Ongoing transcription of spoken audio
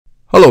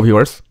Hello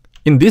viewers,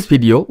 in this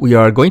video we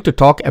are going to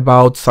talk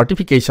about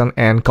certification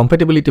and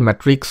compatibility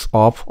metrics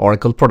of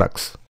Oracle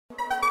products.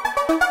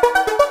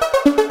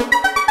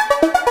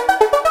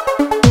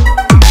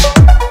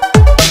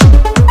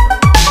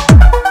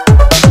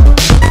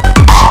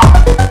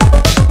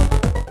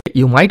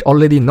 You might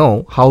already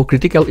know how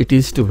critical it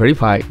is to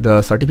verify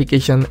the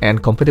certification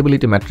and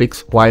compatibility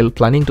metrics while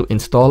planning to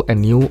install a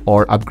new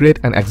or upgrade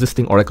an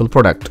existing Oracle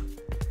product.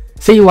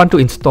 Say you want to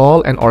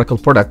install an Oracle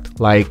product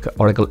like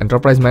Oracle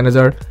Enterprise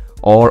Manager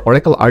or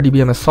Oracle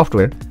RDBMS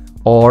Software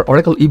or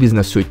Oracle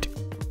eBusiness Suite.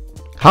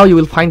 How you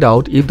will find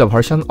out if the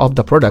version of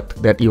the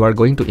product that you are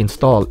going to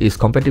install is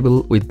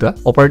compatible with the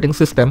operating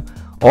system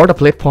or the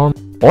platform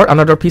or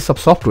another piece of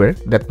software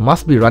that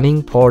must be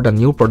running for the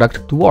new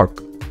product to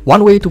work.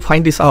 One way to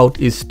find this out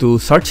is to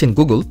search in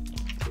Google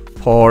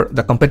for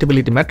the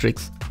compatibility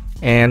metrics,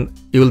 and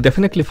you will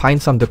definitely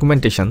find some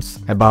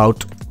documentations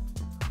about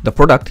the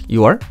product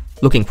you are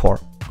looking for.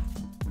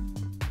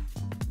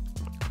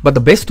 But the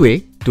best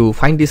way to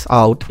find this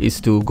out is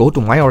to go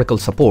to My Oracle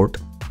Support,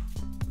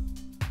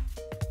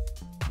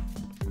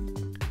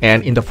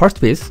 and in the first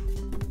page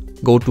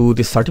go to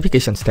the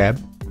Certifications tab,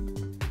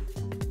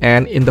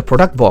 and in the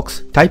product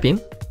box type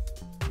in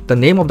the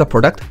name of the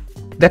product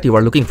that you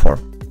are looking for.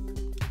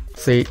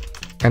 Say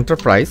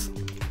Enterprise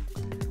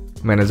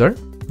Manager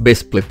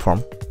Base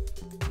Platform.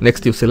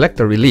 Next you select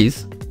the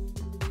release,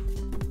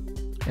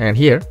 and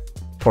here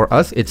for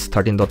us it's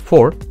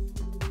 13.4.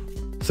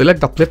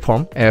 Select the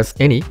platform as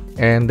any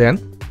and then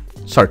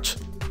search,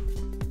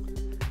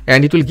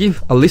 and it will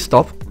give a list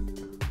of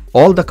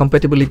all the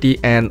compatibility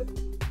and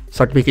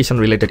certification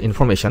related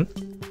information.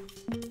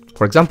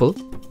 For example,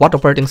 what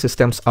operating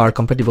systems are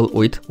compatible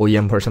with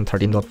OEM version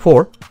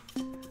 13.4,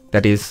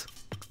 that is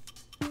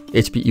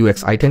HP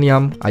UX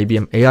Itanium,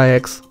 IBM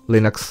AIX,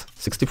 Linux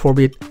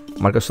 64-bit,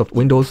 Microsoft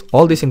Windows.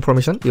 All this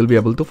information you'll be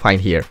able to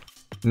find here.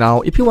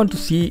 Now if you want to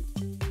see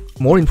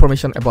more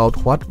information about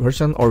what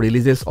version or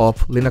releases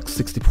of Linux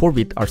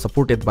 64-bit are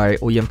supported by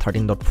OEM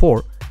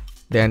 13.4,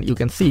 then you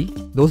can see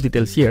those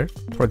details here.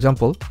 For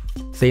example,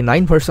 say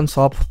 9 versions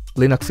of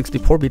Linux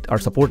 64-bit are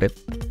supported,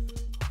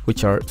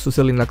 which are SUSE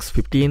Linux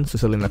 15,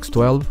 SUSE Linux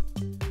 12,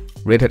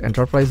 Red Hat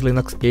Enterprise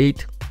Linux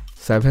 8,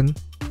 7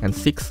 and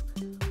 6,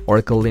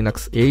 Oracle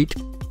Linux 8,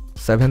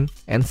 7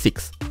 and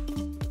 6.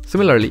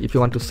 Similarly, if you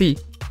want to see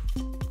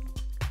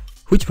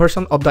which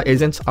version of the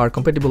agents are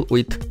compatible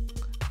with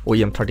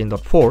OEM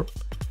 13.4,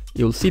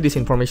 you will see this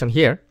information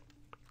here.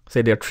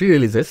 Say there are 3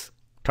 releases,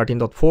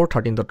 13.4,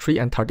 13.3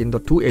 and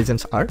 13.2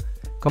 agents are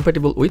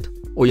compatible with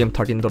OEM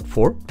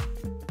 13.4.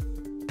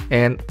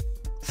 And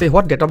say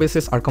what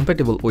databases are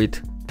compatible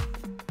with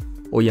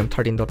OEM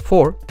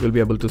 13.4, you'll be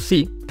able to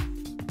see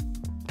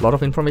a lot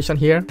of information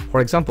here.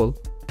 For example,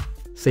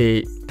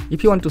 say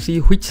if you want to see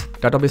which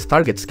database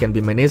targets can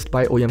be managed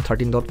by OEM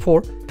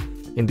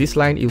 13.4, in this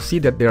line you see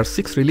that there are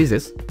 6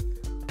 releases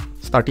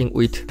starting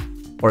with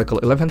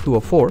Oracle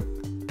 11.204.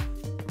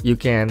 You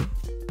can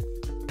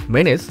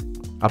manage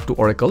up to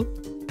Oracle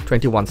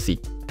 21C.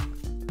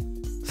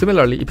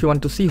 Similarly, if you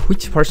want to see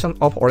which version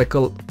of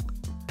Oracle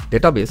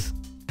database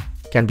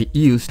can be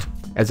used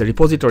as a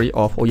repository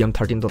of OEM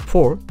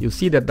 13.4, you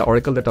see that the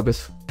Oracle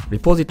database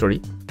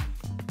repository,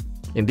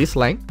 in this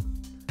line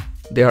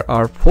there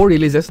are 4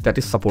 releases that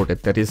is supported,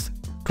 that is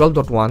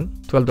 12.1,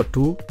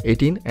 12.2,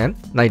 18 and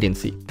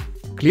 19C.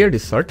 Clear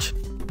this search.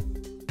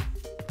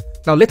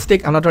 Now let's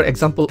take another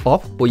example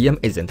of OEM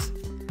agents.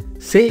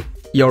 Say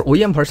your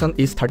OEM version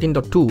is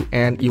 13.2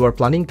 and you are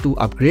planning to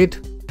upgrade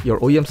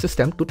your OEM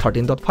system to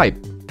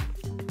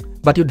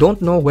 13.5. But you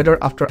don't know whether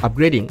after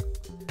upgrading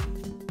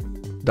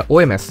the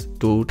OMS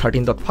to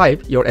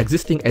 13.5, your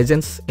existing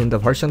agents in the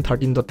version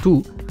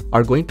 13.2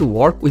 are going to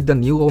work with the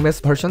new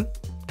OMS version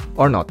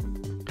or not.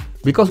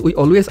 Because we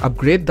always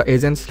upgrade the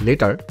agents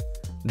later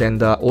than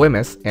the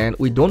OMS and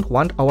we don't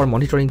want our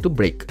monitoring to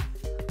break.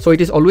 So it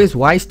is always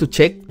wise to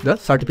check the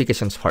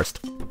certifications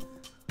first.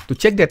 To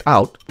check that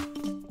out,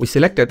 we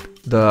selected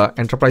the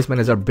Enterprise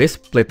Manager Base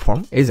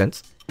Platform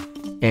agents,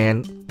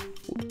 and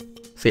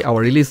say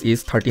our release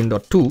is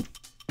 13.2.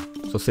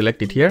 So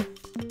select it here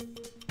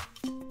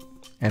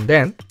and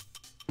then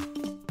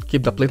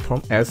keep the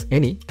platform as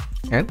any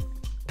and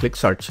click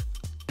search.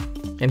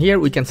 And here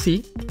we can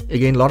see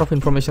again a lot of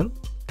information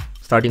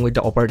starting with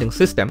the operating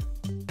system.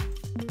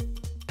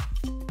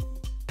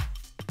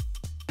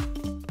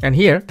 And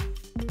here,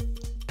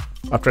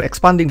 after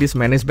expanding this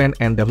management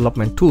and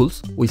development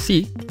tools, we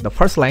see the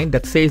first line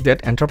that says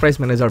that Enterprise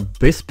Manager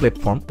Base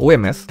Platform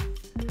OMS,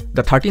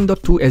 the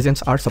 13.2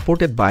 agents are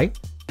supported by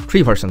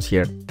 3 versions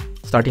here,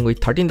 starting with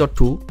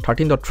 13.2,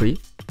 13.3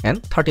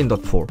 and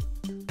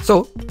 13.4.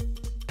 So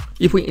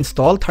if we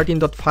install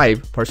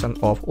 13.5 version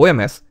of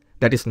OMS,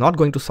 that is not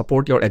going to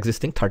support your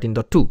existing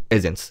 13.2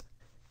 agents.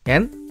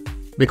 And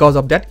because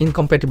of that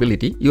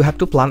incompatibility, you have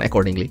to plan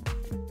accordingly.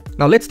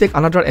 Now let's take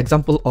another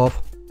example of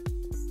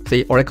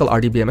say Oracle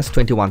RDBMS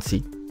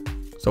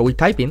 21C. So we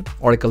type in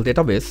Oracle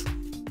database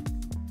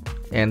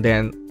and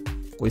then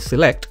we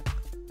select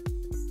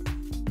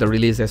the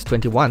release as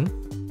 21,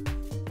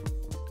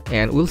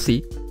 and we'll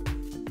see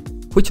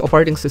which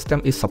operating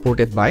system is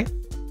supported by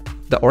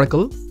the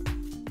Oracle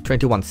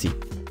 21C.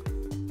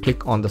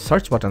 Click on the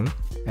search button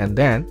and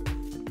then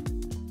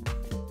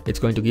it's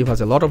going to give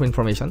us a lot of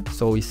information.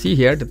 So we see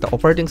here that the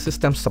operating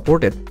system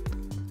supported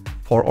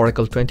for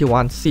Oracle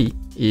 21C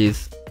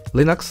is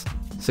Linux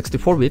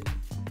 64-bit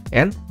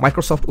and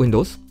Microsoft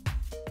Windows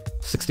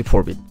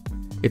 64-bit.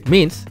 It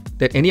means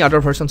that any other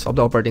versions of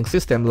the operating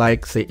system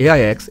like say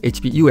AIX,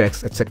 HP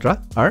UX,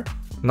 etc. are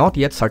not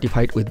yet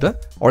certified with the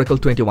Oracle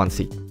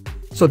 21C.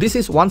 So this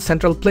is one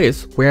central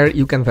place where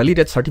you can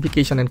validate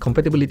certification and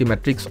compatibility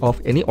metrics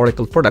of any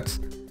Oracle products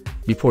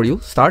before you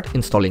start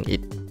installing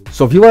it.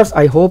 So viewers,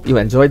 I hope you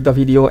enjoyed the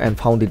video and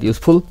found it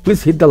useful.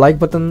 Please hit the like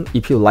button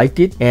if you liked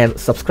it and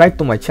subscribe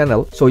to my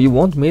channel so you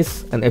won't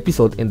miss an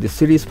episode in this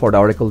series for the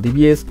Oracle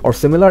DBS or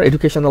similar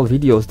educational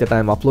videos that I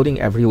am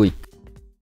uploading every week.